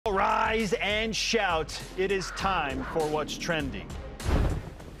rise and shout. It is time for What's Trending.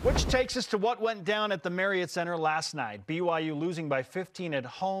 Which takes us to what went down at the Marriott Center last night. BYU losing by 15 at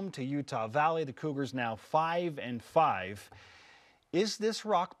home to Utah Valley. The Cougars now 5-5. Is this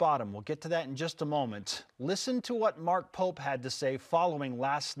rock bottom? We'll get to that in just a moment. Listen to what Mark Pope had to say following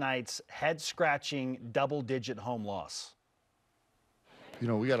last night's head-scratching double-digit home loss. You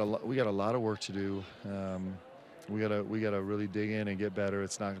know, we got a lot of work to do. We gotta really dig in and get better.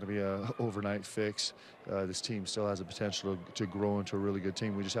 It's not going to be a overnight fix. This team still has the potential to grow into a really good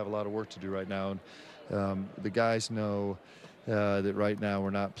team. We just have a lot of work to do right now, and the guys know that right now we're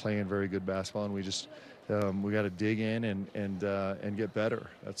not playing very good basketball, and we just we got to dig in and get better.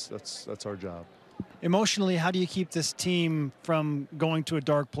 That's our job. Emotionally, how do you keep this team from going to a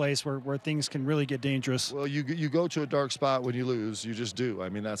dark place where things can really get dangerous? Well, you go to a dark spot when you lose. You just do. I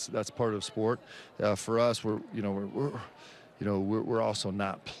mean, that's part of sport. For us, we're also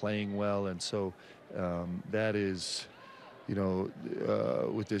not playing well, and so that is,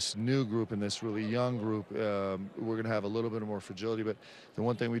 with this new group and this really young group, we're going to have a little bit more fragility. But the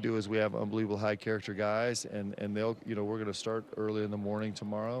one thing we do is we have unbelievable high character guys, and they'll, we're going to start early in the morning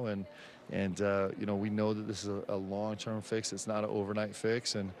tomorrow, and we know that this is a long-term fix. It's not an overnight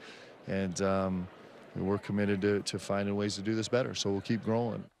fix, and we're committed to finding ways to do this better. So we'll keep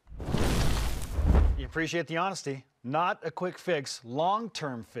growing. You appreciate the honesty. Not a quick fix,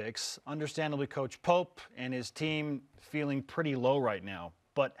 long-term fix. Understandably, Coach Pope and his team feeling pretty low right now.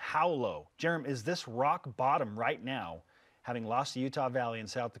 But how low? Jarom, is this rock bottom right now, having lost to Utah Valley and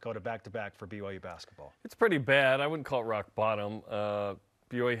South Dakota back-to-back for BYU basketball? It's pretty bad. I wouldn't call it rock bottom.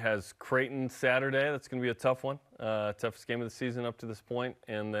 BYU has Creighton Saturday. That's going to be a tough one. Toughest game of the season up to this point.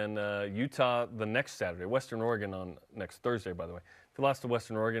 And then Utah the next Saturday. Western Oregon on next Thursday, by the way. If you lost to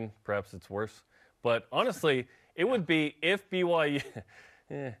Western Oregon, perhaps it's worse. But honestly, it would be if BYU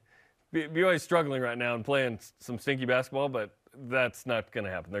BYU is struggling right now and playing some stinky basketball, but that's not going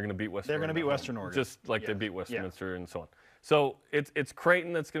to happen. They're going to beat Western Oregon. They're going to beat Western Oregon. Just like they beat Westminster and so on. So it's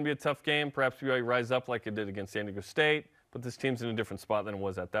Creighton that's going to be a tough game. Perhaps BYU rise up like it did against San Diego State. But this team's in a different spot than it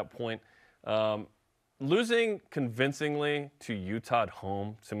was at that point. Losing convincingly to Utah at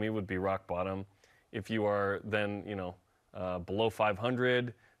home, to me, would be rock bottom. If you are then, below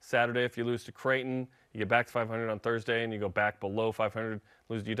 500 Saturday, if you lose to Creighton, you get back to 500 on Thursday, and you go back below 500,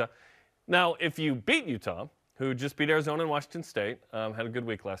 lose to Utah. Now, if you beat Utah, who just beat Arizona and Washington State, had a good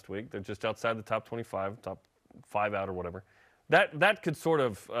week last week. They're just outside the top 25, top 5 out or whatever. That could sort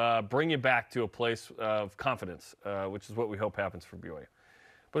of bring you back to a place of confidence, which is what we hope happens for BYU.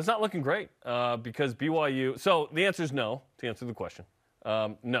 But it's not looking great because BYU – so the answer is no, to answer the question.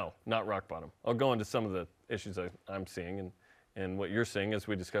 No, not rock bottom. I'll go into some of the issues I'm seeing and what you're seeing as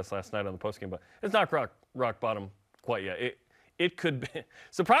we discussed last night on the postgame. But it's not rock bottom quite yet. It could be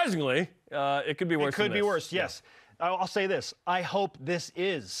 – surprisingly, it could be worse than this. It could be worse, yes. Yeah. I'll say this. I hope this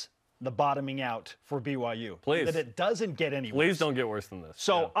is – the bottoming out for BYU. Please. That it doesn't get any worse. Please don't get worse than this.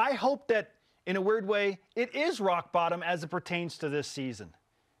 So I hope that, in a weird way, it is rock bottom as it pertains to this season.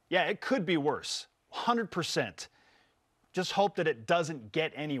 Yeah, it could be worse, 100%. Just hope that it doesn't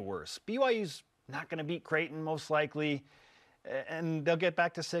get any worse. BYU's not going to beat Creighton, most likely, and they'll get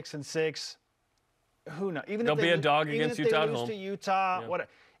back to 6-6. Who knows? They'll be a dog against Utah at home. Even if they lose to Utah,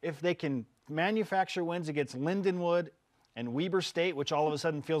 if they can manufacture wins against Lindenwood and Weber State, which all of a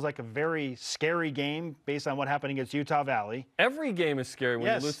sudden feels like a very scary game based on what happened against Utah Valley. Every game is scary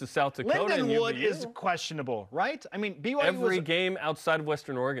when you lose to South Dakota. Lindenwood is questionable, right? I mean, BYU every game outside of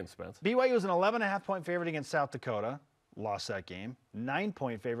Western Oregon, Spence. BYU was an 11.5-point favorite against South Dakota, lost that game.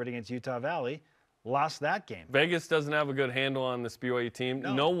 9-point favorite against Utah Valley, lost that game. Vegas doesn't have a good handle on this BYU team.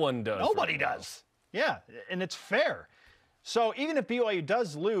 No one does. Nobody does. Yeah, and it's fair. So even if BYU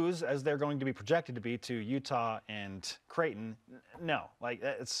does lose, as they're going to be projected to be, to Utah and Creighton, no,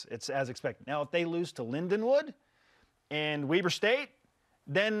 it's as expected. Now, if they lose to Lindenwood and Weber State,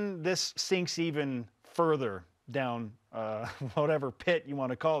 then this sinks even further down whatever pit you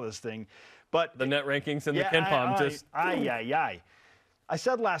want to call this thing. But the net rankings and the KenPom I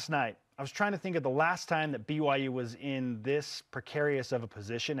said last night, I was trying to think of the last time that BYU was in this precarious of a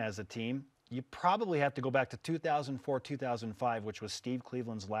position as a team. You probably have to go back to 2004-2005, which was Steve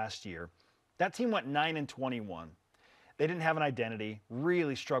Cleveland's last year. That team went 9-21. They didn't have an identity,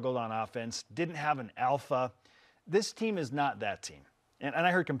 really struggled on offense, didn't have an alpha. This team is not that team. And I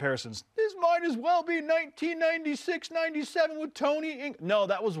heard comparisons. This might as well be 1996-97 with Tony. No,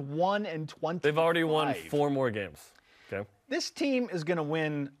 that was 1-25. They've already won 4 more games. Okay. This team is going to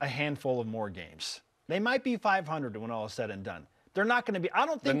win a handful of more games. They might be 500 when all is said and done. They're not going to be. I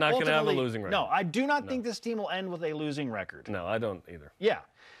don't think they're not going to have a losing record. No, I do not think this team will end with a losing record. No, I don't either. Yeah.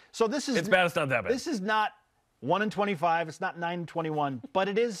 So this is It's bad. It's not that bad. This is not 1-25. It's not 9-21. But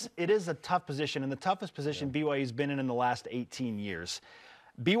it is a tough position, and the toughest position BYU's been in the last 18 years.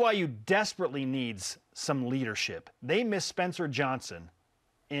 BYU desperately needs some leadership. They miss Spencer Johnson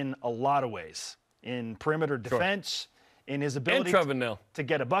in a lot of ways, in perimeter defense, in his ability to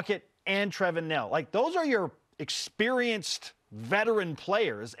get a bucket, and Trevin Nell. Like, those are your experienced veteran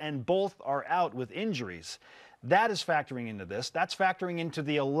players, and both are out with injuries. That is factoring into this. That's factoring into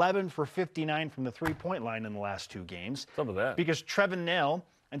the 11 for 59 from the three-point line in the last 2 games. Some of that. Because Trevin Nell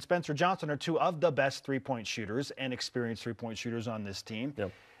and Spencer Johnson are 2 of the best three-point shooters and experienced three-point shooters on this team.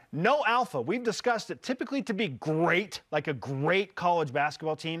 Yep. No alpha. We've discussed it. Typically, to be great, like a great college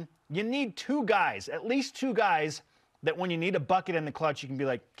basketball team, you need 2 guys, at least 2 guys, that when you need a bucket in the clutch, you can be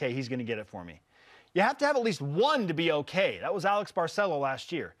like, okay, he's going to get it for me. You have to have at least 1 to be okay. That was Alex Barcelo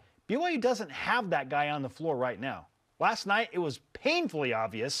last year. BYU doesn't have that guy on the floor right now. Last night, it was painfully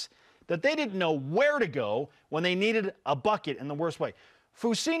obvious that they didn't know where to go when they needed a bucket in the worst way.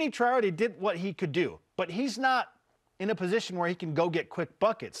 Fousseyni Traore did what he could do, but he's not in a position where he can go get quick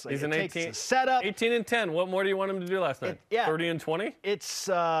buckets. He's an 18 setup. 18 and 10. What more do you want him to do last night? 30 and 20? It's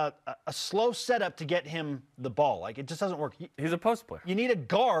a slow setup to get him the ball. Like, it just doesn't work. He's a post player. You need a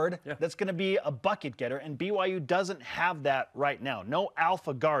guard that's going to be a bucket getter, and BYU doesn't have that right now. No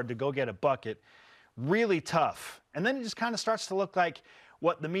alpha guard to go get a bucket. Really tough. And then it just kind of starts to look like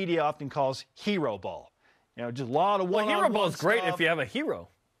what the media often calls hero ball. You know, just a lot of one-on-one Well, hero ball is great stuff. if you have a hero.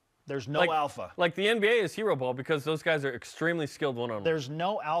 There's no alpha. Like the NBA is hero ball because those guys are extremely skilled one-on-one. There's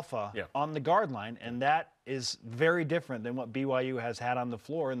no alpha on the guard line, and that is very different than what BYU has had on the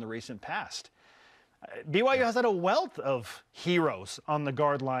floor in the recent past. BYU has had a wealth of heroes on the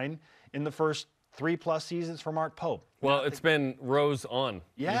guard line in the first 3+ seasons for Mark Pope. Well, it's been rows on.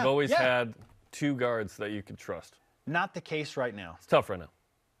 Yeah, You've always had 2 guards that you could trust. Not the case right now. It's tough right now.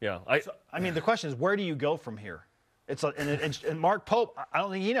 Yeah. I mean, the question is, where do you go from here? And Mark Pope, I don't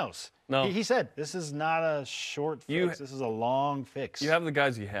think he knows. No. He said, this is not a short fix. This is a long fix. You have the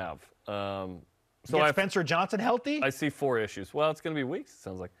guys you have. Spencer Johnson healthy? I see 4 issues. Well, it's going to be weeks, it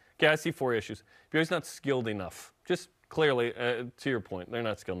sounds like. Okay, I see 4 issues. BYU's not skilled enough. Just clearly, to your point, they're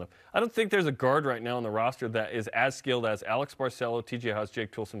not skilled enough. I don't think there's a guard right now on the roster that is as skilled as Alex Barcelo, TJ Haws,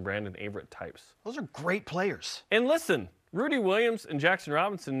 Jake Toolson, Brandon Averett types. Those are great players. And listen, Rudy Williams and Jackson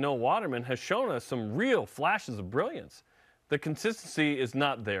Robinson, Noah Waterman, has shown us some real flashes of brilliance. The consistency is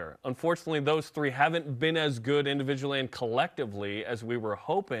not there. Unfortunately, those 3 haven't been as good individually and collectively as we were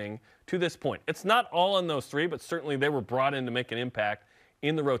hoping to this point. It's not all on those 3, but certainly they were brought in to make an impact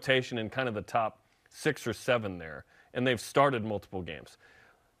in the rotation in kind of the top 6 or 7 there, and they've started multiple games.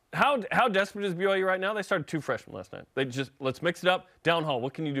 How desperate is BYU right now? They started 2 freshmen last night. They just, let's mix it up. Downhaul,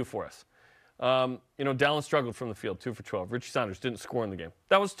 what can you do for us? Dallin struggled from the field, 2 for 12. Richie Saunders didn't score in the game.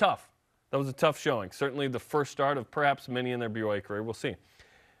 That was tough. That was a tough showing. Certainly the first start of perhaps many in their BYU career. We'll see.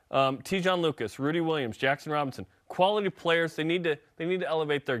 T-John Lucas, Rudy Williams, Jackson Robinson, quality players. They need to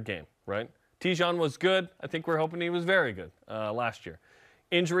elevate their game, right? T-John was good. I think we're hoping he was very good last year.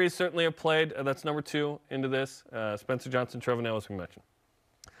 Injuries certainly have played. That's number 2 into this. Spencer Johnson, Trevin Nell, as we mentioned.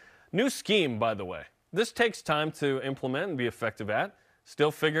 New scheme, by the way. This takes time to implement and be effective at.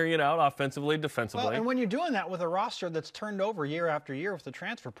 Still figuring it out offensively, defensively. Well, and when you're doing that with a roster that's turned over year after year with the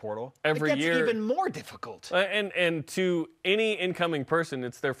transfer portal, every it gets year, even more difficult. And to any incoming person,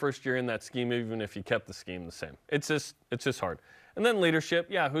 it's their first year in that scheme, even if you kept the scheme the same. It's just hard. And then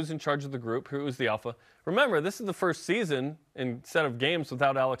leadership, who's in charge of the group? Who's the alpha? Remember, this is the first season and set of games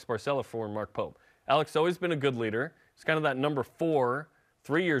without Alex Barcelo for Mark Pope. Alex has always been a good leader. He's kind of that number 4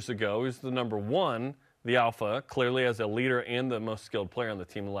 3 years ago. He was the number 1. The alpha, clearly as a leader and the most skilled player on the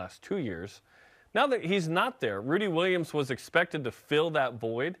team the last 2 years. Now that he's not there, Rudy Williams was expected to fill that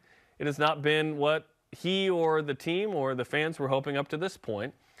void. It has not been what he or the team or the fans were hoping up to this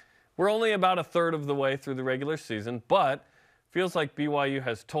point. We're only about a third of the way through the regular season, but feels like BYU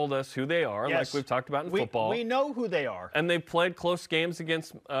has told us who they are, like we've talked about in football. We know who they are. And they've played close games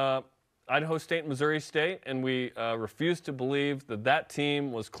against Idaho State and Missouri State, and we refuse to believe that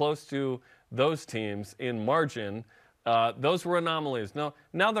team was close to those teams in margin. Those were anomalies. No,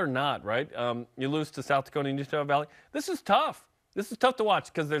 now they're not, right? You lose to South Dakota and Utah Valley. This is tough. This is tough to watch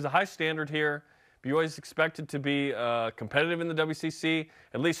because there's a high standard here. BYU is expected to be competitive in the WCC,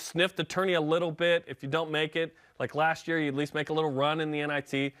 at least sniff the tourney a little bit. If you don't make it, like last year, you at least make a little run in the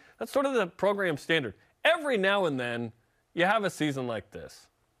NIT. That's sort of the program standard. Every now and then, you have a season like this.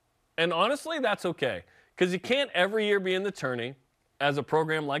 And honestly, that's okay because you can't every year be in the tourney as a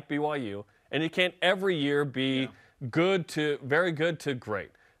program like BYU. And you can't every year be good to very good to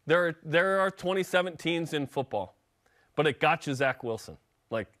great. There are 2017s in football, but it got you Zach Wilson.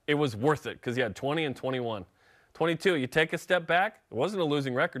 Like, it was worth it because you had 20 and 21. 22, you take a step back. It wasn't a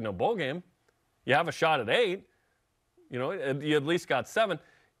losing record, no bowl game. You have a shot at 8. You know, you at least got 7.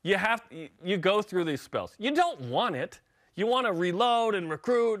 You go through these spells. You don't want it. You want to reload and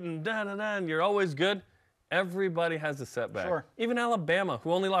recruit and da-da-da, and you're always good. Everybody has a setback. Sure. Even Alabama,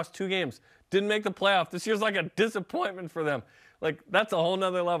 who only lost 2 games, didn't make the playoff. This year's like a disappointment for them. Like, that's a whole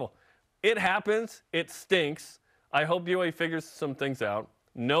nother level. It happens. It stinks. I hope BYU figures some things out.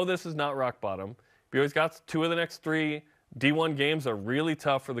 No, this is not rock bottom. BYU's got 2 of the next 3 D1 games are really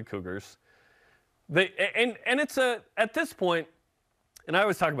tough for the Cougars. And it's at this point, and I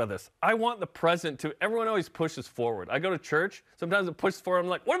always talk about this, I want the present to, everyone always pushes forward. I go to church, sometimes it pushes forward. I'm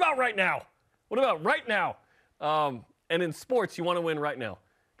like, what about right now? What about right now? And in sports, you want to win right now.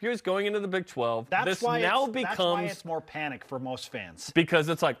 BYU's going into the Big 12. That's why it's more panic for most fans. Because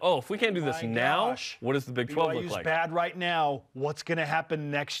it's like, oh, if we can't do this now, what does the Big 12 look BYU's like? bad right now. What's going to happen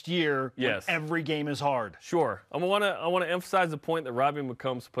next year when every game is hard? Sure. I want to emphasize the point that Robbie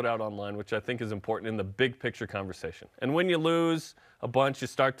McCombs put out online, which I think is important in the big picture conversation. And when you lose a bunch, you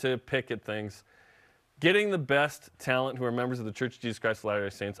start to pick at things. Getting the best talent who are members of the Church of Jesus Christ of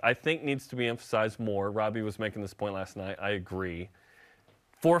Latter-day Saints, I think needs to be emphasized more. Robbie was making this point last night. I agree.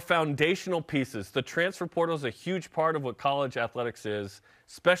 For foundational pieces, the transfer portal is a huge part of what college athletics is,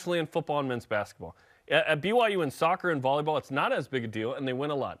 especially in football and men's basketball. At BYU in soccer and volleyball, it's not as big a deal, and they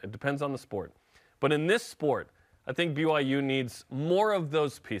win a lot. It depends on the sport. But in this sport, I think BYU needs more of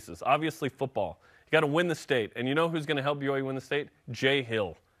those pieces. Obviously, football. You got to win the state. And you know who's going to help BYU win the state? Jay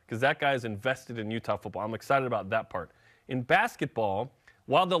Hill, because that guy is invested in Utah football. I'm excited about that part. In basketball,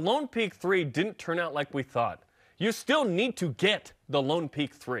 while the Lone Peak 3 didn't turn out like we thought, you still need to get the Lone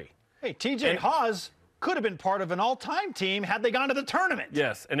Peak 3. Hey, TJ Haws could have been part of an all-time team had they gone to the tournament.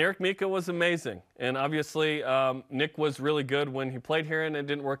 Yes, and Eric Mika was amazing. And obviously, Nick was really good when he played here, and it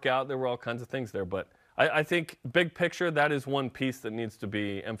didn't work out. There were all kinds of things there. But I think big picture, that is one piece that needs to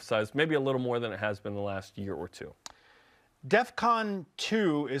be emphasized, maybe a little more than it has been the last year or 2. DEFCON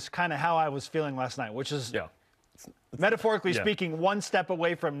 2 is kind of how I was feeling last night, which is, metaphorically speaking, one step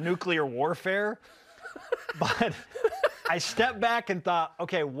away from nuclear warfare. But I stepped back and thought,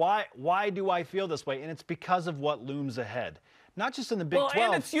 okay, why do I feel this way? And it's because of what looms ahead. Not just in the Big 12.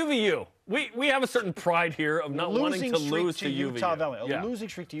 And it's UVU. We have a certain pride here of not wanting to lose to UVU. Utah Valley. A losing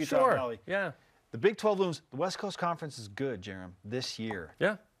streak to Utah Valley. Yeah. The Big 12 looms. The West Coast Conference is good, Jarom, this year.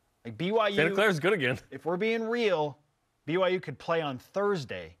 Yeah. Like BYU. Santa Clara's good again. If we're being real, BYU could play on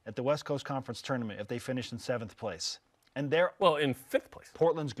Thursday at the West Coast Conference tournament if they finish in 7th place. And they're in 5th place.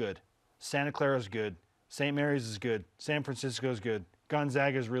 Portland's good. Santa Clara's good. St. Mary's is good. San Francisco's good.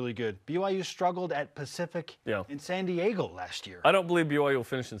 Gonzaga's really good. BYU struggled at Pacific in San Diego last year. I don't believe BYU will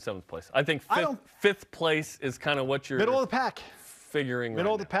finish in 7th place. I think 5th place is kind of what you're middle of the pack. Figuring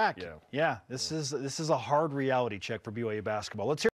middle right of the now. pack. Yeah. This is a hard reality check for BYU basketball. Let's hear